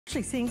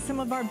actually seeing some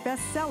of our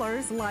best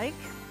sellers like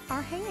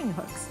our hanging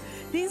hooks.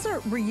 These are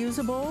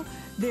reusable,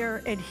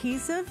 they're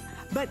adhesive,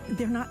 but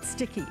they're not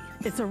sticky.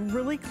 It's a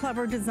really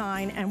clever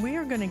design, and we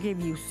are gonna give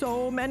you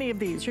so many of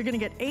these. You're gonna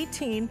get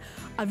 18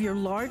 of your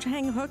large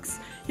hang hooks.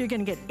 You're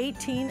gonna get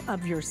 18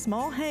 of your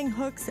small hang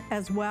hooks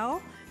as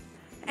well.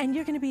 And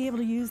you're gonna be able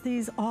to use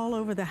these all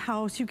over the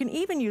house. You can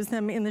even use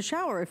them in the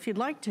shower if you'd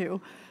like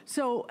to.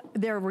 So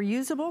they're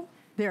reusable,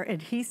 they're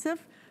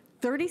adhesive,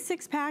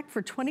 36 pack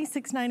for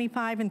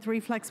 $26.95 and 3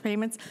 flex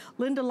payments.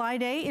 Linda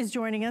Lyde is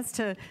joining us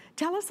to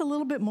tell us a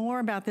little bit more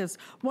about this.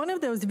 One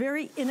of those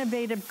very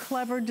innovative,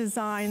 clever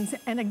designs,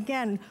 and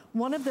again,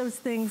 one of those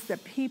things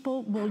that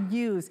people will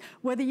use.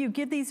 Whether you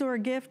give these or a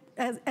gift,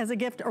 as a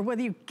gift, or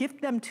whether you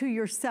gift them to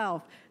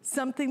yourself,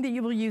 something that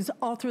you will use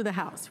all through the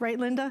house, right,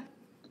 Linda?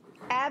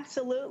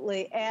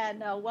 Absolutely, and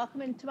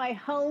welcome into my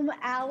home,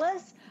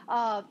 Alice.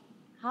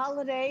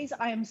 Holidays,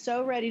 I am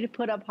so ready to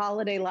put up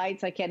holiday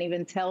lights, I can't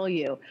even tell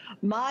you.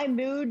 My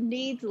mood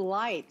needs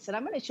lights, and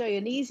I'm going to show you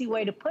an easy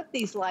way to put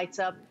these lights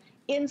up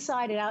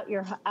inside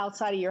and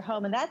outside of your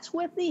home, and that's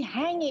with the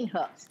hanging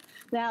hooks.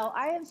 Now,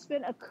 I have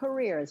spent a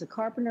career as a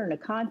carpenter and a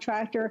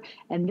contractor,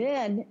 and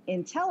then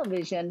in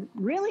television,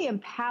 really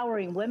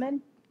empowering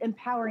women,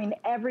 empowering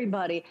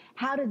everybody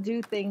how to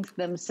do things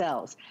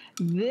themselves.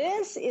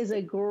 This is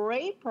a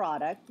great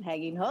product,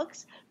 hanging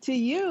hooks, to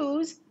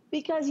use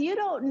because you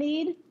don't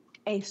need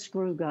a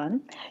screw gun.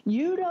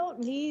 You don't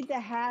need to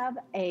have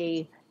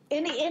a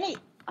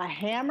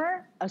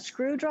hammer, a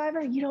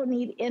screwdriver. You don't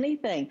need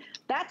anything.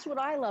 That's what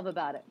I love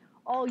about it.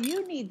 All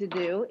you need to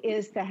do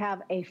is to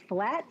have a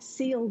flat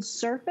sealed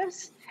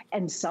surface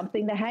and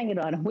something to hang it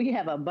on. We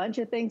have a bunch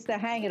of things to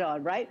hang it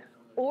on, right?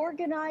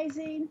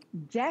 Organizing,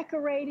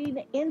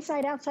 decorating,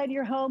 inside, outside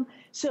your home.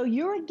 So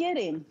you're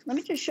getting, let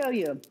me just show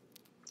you.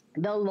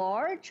 The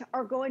large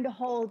are going to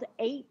hold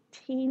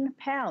 18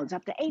 pounds,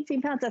 up to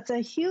 18 pounds. That's a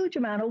huge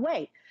amount of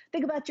weight.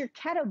 Think about your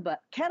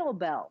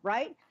kettlebell,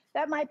 right?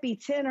 That might be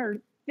 10 or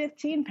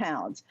 15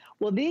 pounds.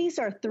 Well, these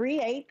are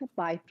 3/8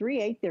 by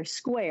 3/8. They're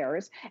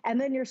squares. And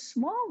then your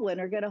small one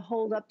are going to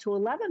hold up to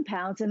 11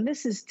 pounds. And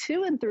this is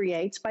 2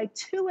 3/8 by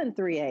 2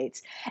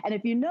 3/8. And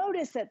if you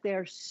notice that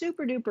they're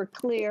super duper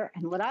clear,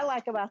 and what I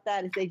like about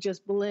that is they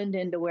just blend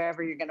into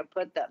wherever you're going to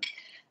put them.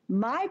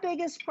 My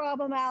biggest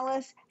problem,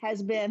 Alice,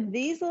 has been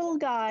these little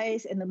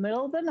guys in the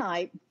middle of the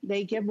night,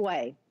 they give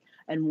way.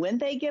 And when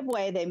they give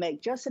way, they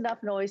make just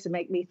enough noise to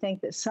make me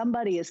think that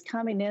somebody is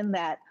coming in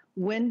that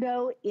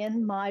window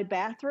in my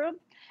bathroom.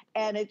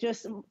 And it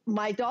just,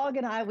 my dog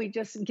and I, we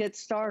just get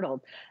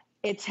startled.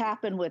 It's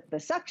happened with the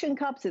suction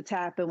cups. It's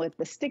happened with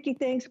the sticky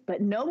things,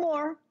 but no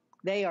more.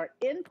 They are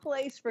in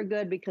place for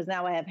good because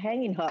now I have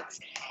hanging hooks.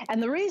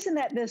 And the reason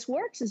that this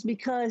works is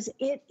because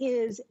it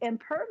is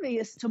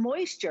impervious to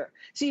moisture.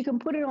 So you can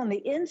put it on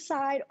the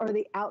inside or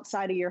the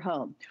outside of your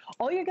home.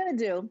 All you're going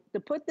to do to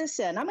put this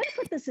in, I'm going to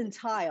put this in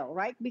tile,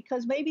 right?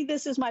 Because maybe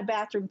this is my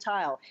bathroom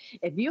tile.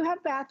 If you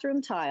have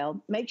bathroom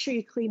tile, make sure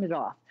you clean it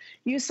off.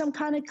 Use some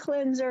kind of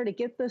cleanser to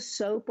get the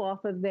soap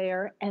off of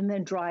there and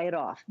then dry it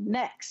off.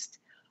 Next,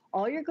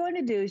 all you're going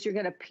to do is you're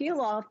going to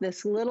peel off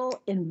this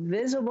little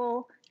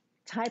invisible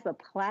type of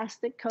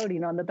plastic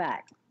coating on the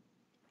back.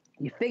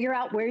 You figure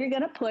out where you're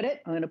going to put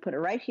it. I'm going to put it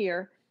right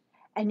here.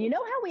 And you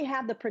know how we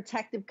have the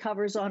protective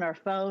covers on our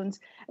phones?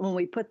 And when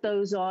we put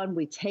those on,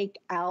 we take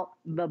out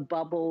the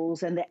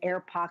bubbles and the air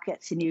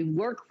pockets and you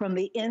work from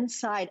the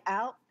inside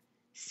out.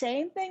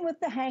 Same thing with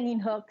the hanging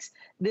hooks.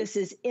 This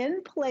is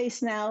in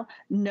place now.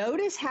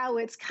 Notice how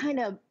it's kind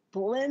of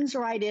blends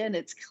right in.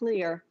 It's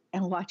clear.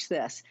 And watch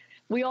this.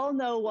 We all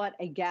know what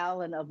a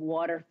gallon of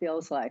water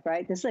feels like,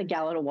 right? This is a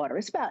gallon of water.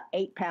 It's about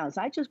 8 pounds.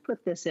 I just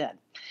put this in.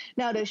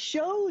 Now, to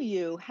show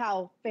you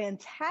how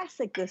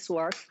fantastic this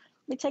works,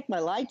 let me take my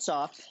lights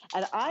off,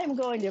 and I'm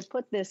going to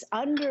put this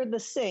under the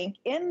sink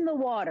in the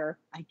water.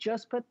 I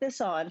just put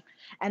this on.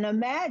 And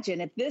imagine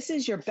if this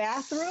is your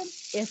bathroom,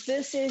 if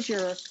this is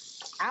your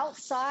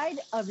outside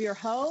of your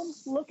home,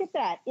 look at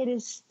that. It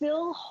is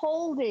still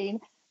holding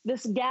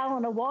this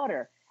gallon of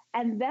water.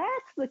 And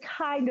that's the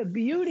kind of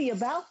beauty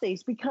about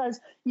these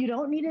because you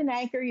don't need an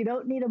anchor, you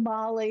don't need a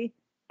molly,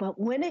 but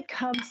when it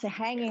comes to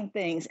hanging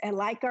things, and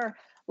like our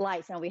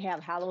lights, now we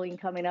have Halloween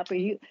coming up.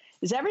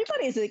 Is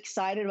everybody as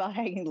excited about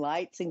hanging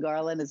lights and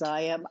garland as I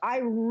am?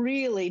 I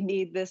really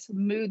need this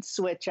mood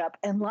switch up,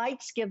 and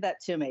lights give that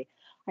to me.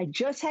 I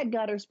just had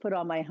gutters put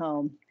on my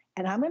home,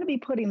 and I'm going to be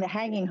putting the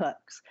hanging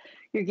hooks.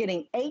 You're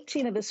getting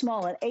 18 of the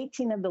small and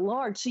 18 of the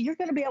large, so you're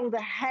going to be able to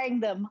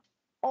hang them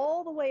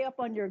all the way up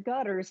on your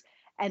gutters.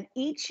 And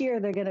each year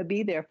they're going to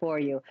be there for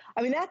you.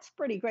 I mean, that's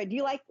pretty great. Do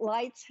you like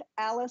lights,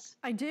 Alice?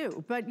 I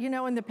do, but you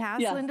know, in the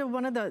past, yeah. Linda,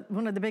 one of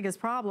the biggest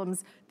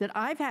problems that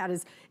I've had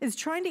is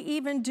trying to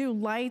even do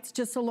lights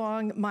just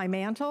along my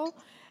mantle.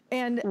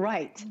 And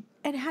right.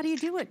 And how do you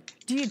do it?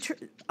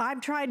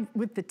 I've tried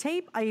with the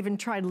tape. I even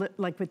tried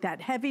like with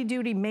that heavy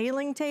duty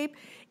mailing tape.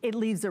 It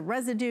leaves a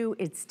residue,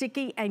 it's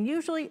sticky, and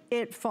usually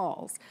it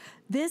falls.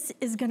 This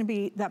is gonna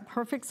be that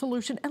perfect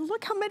solution. And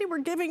look how many we're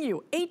giving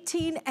you,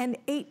 18 and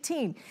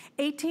 18.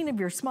 18 of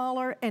your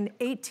smaller and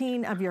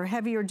 18 of your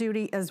heavier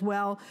duty as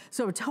well.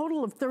 So a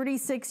total of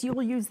 36, you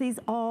will use these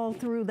all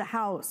through the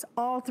house,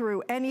 all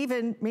through, and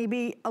even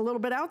maybe a little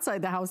bit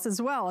outside the house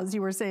as well, as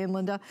you were saying,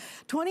 Linda.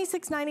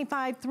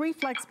 $26.95, 3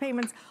 flex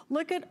payments.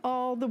 Look at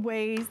all the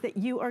ways that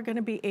you are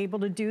gonna be able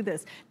to do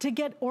this, to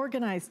get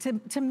organized,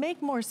 to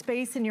make more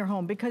space in your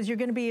home, because you're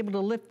gonna be able to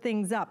lift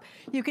things up.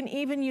 You can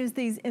even use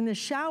these in the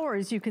shower.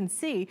 As you can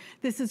see,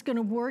 this is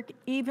gonna work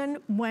even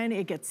when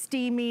it gets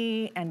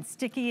steamy and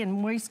sticky and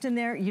moist in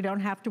there. You don't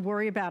have to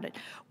worry about it.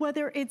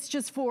 Whether it's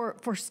just for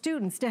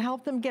students to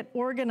help them get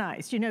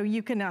organized, you know,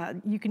 you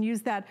can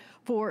use that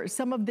for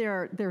some of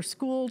their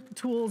school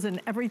tools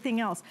and everything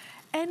else.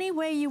 Any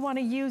way you want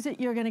to use it,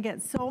 you're going to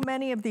get so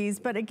many of these.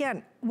 But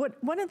again,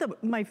 one of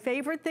my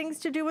favorite things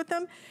to do with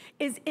them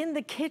is in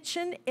the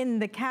kitchen, in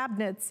the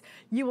cabinets,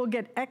 you will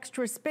get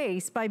extra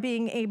space by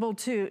being able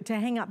to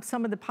hang up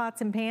some of the pots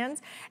and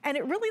pans. And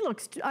it really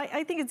looks,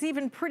 I think it's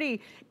even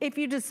pretty if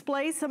you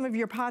display some of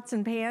your pots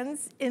and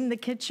pans in the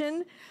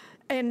kitchen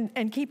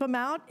and keep them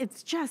out.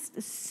 It's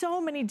just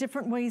so many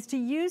different ways to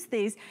use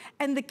these.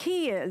 And the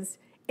key is,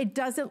 it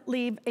doesn't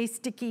leave a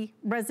sticky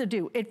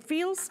residue. It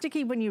feels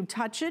sticky when you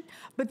touch it,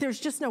 but there's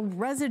just no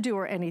residue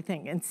or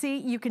anything. And see,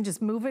 you can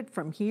just move it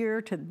from here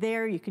to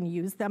there. You can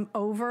use them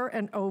over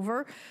and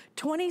over.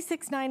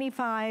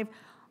 $26.95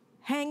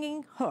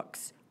 hanging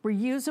hooks,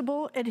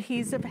 reusable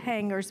adhesive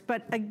hangers.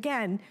 But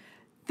again,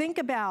 think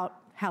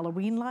about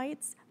Halloween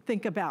lights,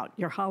 think about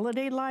your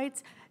holiday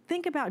lights,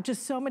 think about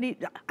just so many,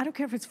 I don't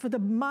care if it's for the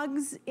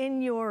mugs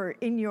in your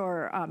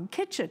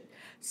kitchen,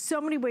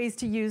 so many ways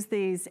to use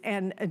these,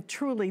 and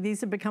truly, these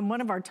have become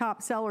one of our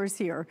top sellers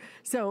here.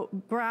 So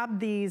grab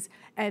these,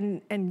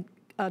 and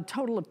a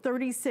total of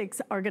 36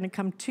 are gonna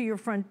come to your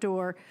front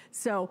door.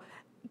 So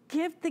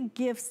give the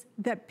gifts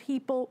that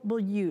people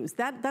will use.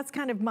 That's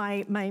kind of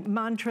my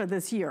mantra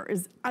this year,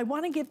 is I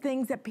wanna give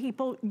things that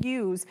people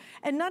use,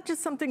 and not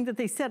just something that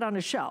they set on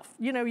a shelf.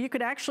 You know, you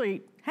could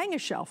actually hang a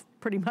shelf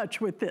pretty much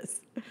with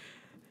this.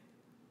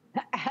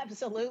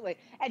 Absolutely.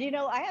 And you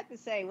know, I have to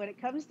say, when it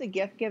comes to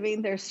gift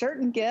giving, there's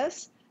certain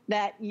gifts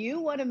that you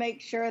want to make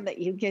sure that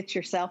you get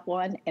yourself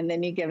one and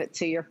then you give it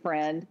to your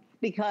friend,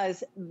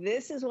 because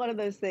this is one of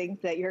those things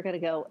that you're going to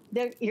go,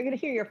 you're going to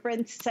hear your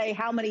friends say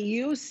how many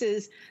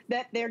uses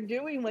that they're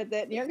doing with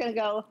it. And you're going to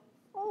go,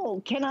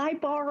 oh, can I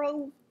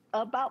borrow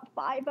about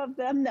 5 of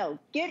them? No,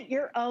 get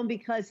your own,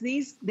 because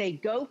they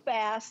go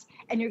fast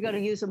and you're going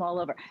to use them all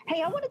over.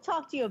 Hey, I want to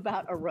talk to you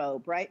about a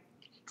robe, right?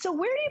 So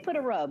where do you put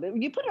a robe?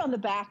 You put it on the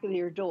back of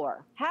your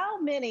door.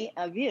 How many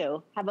of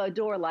you have a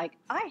door like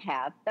I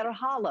have that are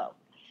hollow?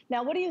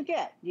 Now, what do you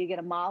get? Do you get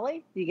a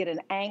molly? Do you get an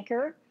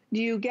anchor? Do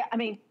you get,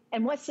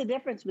 and what's the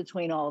difference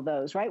between all of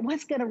those, right?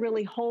 What's going to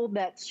really hold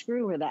that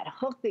screw or that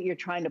hook that you're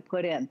trying to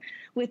put in?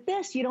 With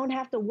this, you don't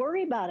have to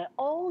worry about it.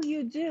 All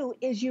you do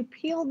is you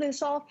peel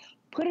this off,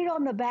 put it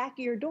on the back of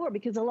your door,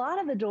 because a lot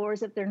of the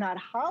doors, if they're not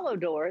hollow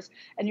doors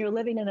and you're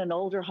living in an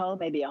older home,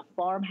 maybe a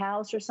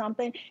farmhouse or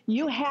something,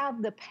 you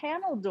have the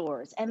panel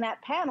doors, and that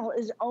panel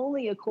is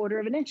only 1/4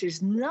 of an inch.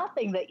 There's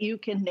nothing that you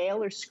can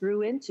nail or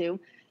screw into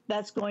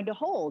that's going to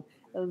hold.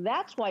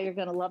 That's why you're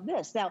going to love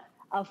this. Now,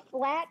 a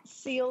flat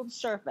sealed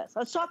surface.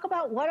 Let's talk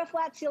about what a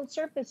flat sealed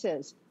surface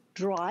is.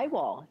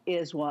 Drywall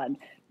is one.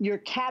 Your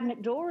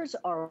cabinet doors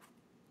are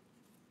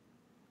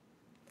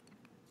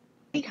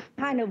any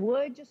kind of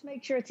wood. Just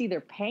make sure it's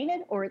either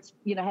painted or it's,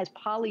 has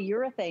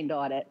polyurethane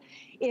on it.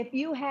 If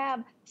you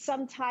have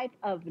some type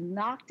of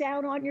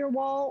knockdown on your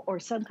wall or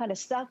some kind of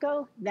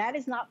stucco, that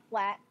is not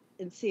flat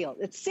and sealed.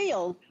 It's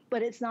sealed,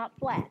 but it's not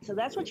flat. So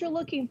that's what you're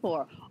looking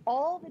for.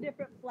 All the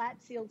different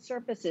flat sealed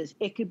surfaces.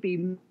 It could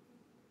be,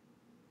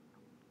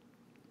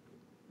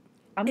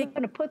 I'm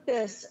going to put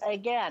this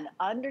again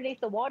underneath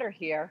the water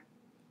here.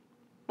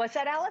 What's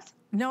that, Alice?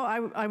 No,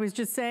 I was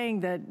just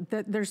saying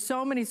that there's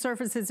so many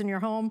surfaces in your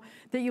home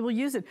that you will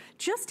use it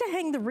just to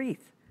hang the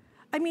wreath.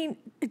 I mean,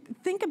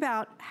 think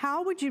about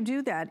how would you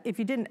do that if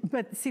you didn't,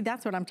 but see,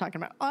 that's what I'm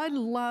talking about. I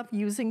love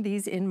using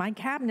these in my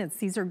cabinets.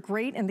 These are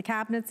great in the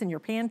cabinets, in your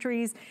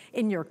pantries,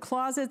 in your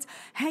closets.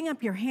 Hang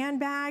up your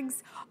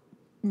handbags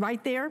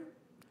right there.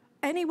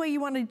 Any way you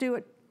want to do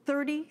it,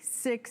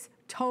 36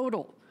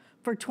 total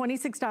for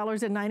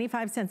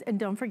 $26.95. And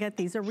don't forget,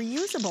 these are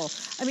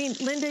reusable. I mean,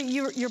 Linda,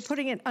 you're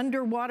putting it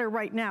underwater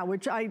right now,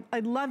 which I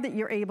love that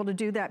you're able to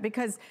do that,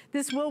 because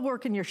this will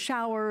work in your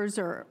showers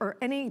or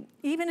any,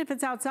 even if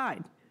it's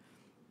outside.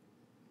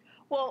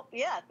 Well,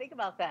 yeah, think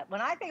about that.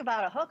 When I think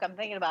about a hook, I'm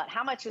thinking about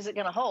how much is it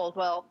going to hold?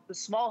 Well, the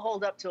small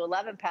hold up to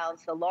 11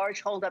 pounds, the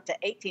large hold up to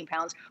 18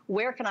 pounds.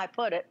 Where can I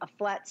put it? A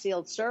flat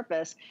sealed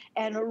surface.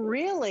 And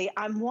really,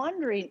 I'm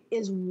wondering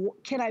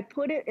can I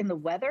put it in the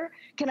weather?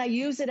 Can I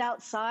use it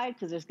outside?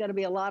 Because there's going to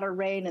be a lot of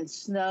rain and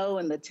snow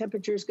and the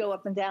temperatures go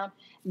up and down.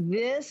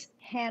 This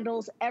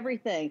handles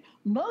everything.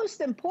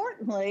 Most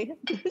importantly,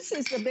 this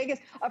is the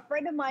biggest. A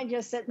friend of mine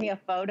just sent me a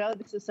photo.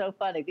 This is so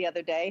funny. The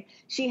other day,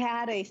 she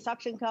had a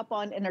suction cup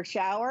on in her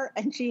shower,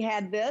 and she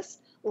had this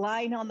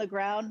lying on the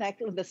ground.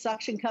 The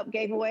suction cup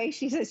gave away.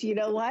 She says, "You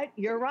know what?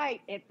 You're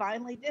right. It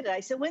finally did it." I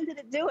said, "When did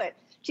it do it?"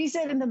 She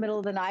said, "In the middle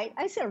of the night."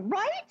 I said,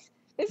 "Right?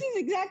 This is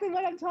exactly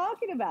what I'm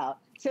talking about."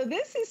 So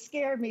this has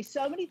scared me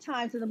so many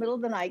times in the middle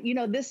of the night. You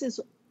know, this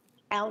is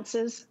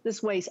ounces.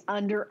 This weighs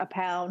under a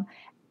pound.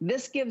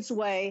 This gives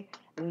way.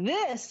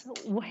 This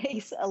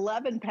weighs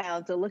 11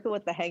 pounds. So look at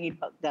what the hanging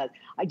hook does.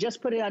 I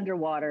just put it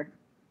underwater.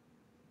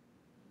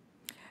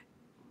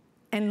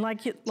 And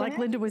like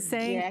Linda was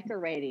saying,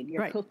 decorating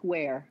your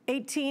cookware.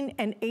 18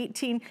 and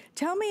 18.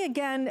 Tell me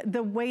again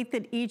the weight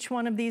that each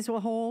one of these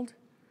will hold.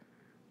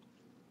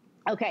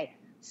 Okay,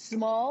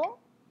 small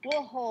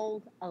will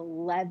hold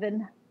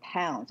 11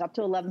 pounds, up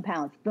to 11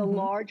 pounds. The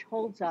large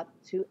holds up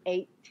to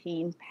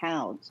 18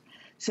 pounds.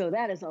 So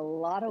that is a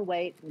lot of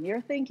weight. When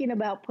you're thinking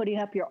about putting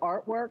up your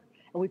artwork,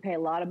 and we pay a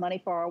lot of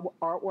money for our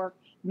artwork,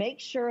 make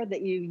sure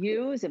that you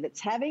use, if it's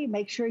heavy,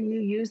 make sure you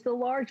use the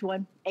large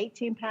one,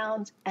 18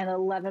 pounds and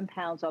 11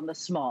 pounds on the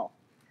small.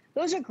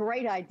 Those are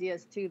great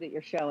ideas, too, that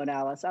you're showing,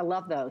 Alice. I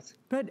love those.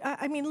 But,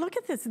 I mean, look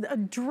at this,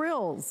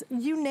 drills,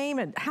 you name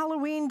it,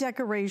 Halloween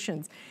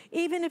decorations,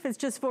 even if it's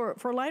just for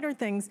lighter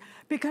things,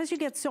 because you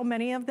get so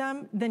many of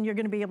them, then you're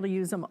gonna be able to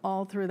use them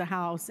all through the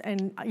house,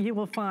 and you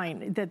will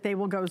find that they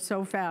will go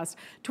so fast.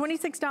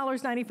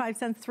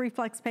 $26.95, 3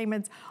 flex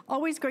payments.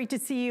 Always great to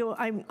see you.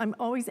 I'm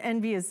always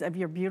envious of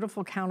your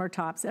beautiful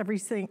countertops.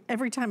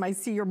 Every time I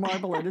see your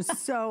marble, it is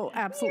so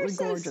absolutely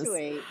gorgeous. You're so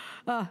sweet.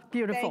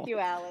 Beautiful. Thank you,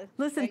 Alice.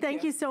 Listen,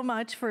 thank you so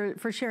much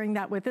for sharing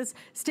that with us.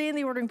 Stay in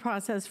the ordering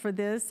process for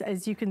this.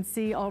 As you can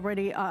see,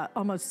 already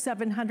almost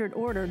 700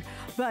 ordered,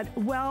 but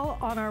well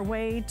on our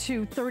way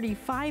to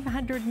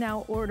 3,500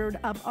 now ordered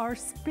of our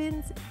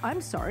spins. I'm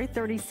sorry,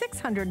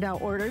 3,600 now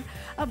ordered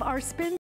of our spin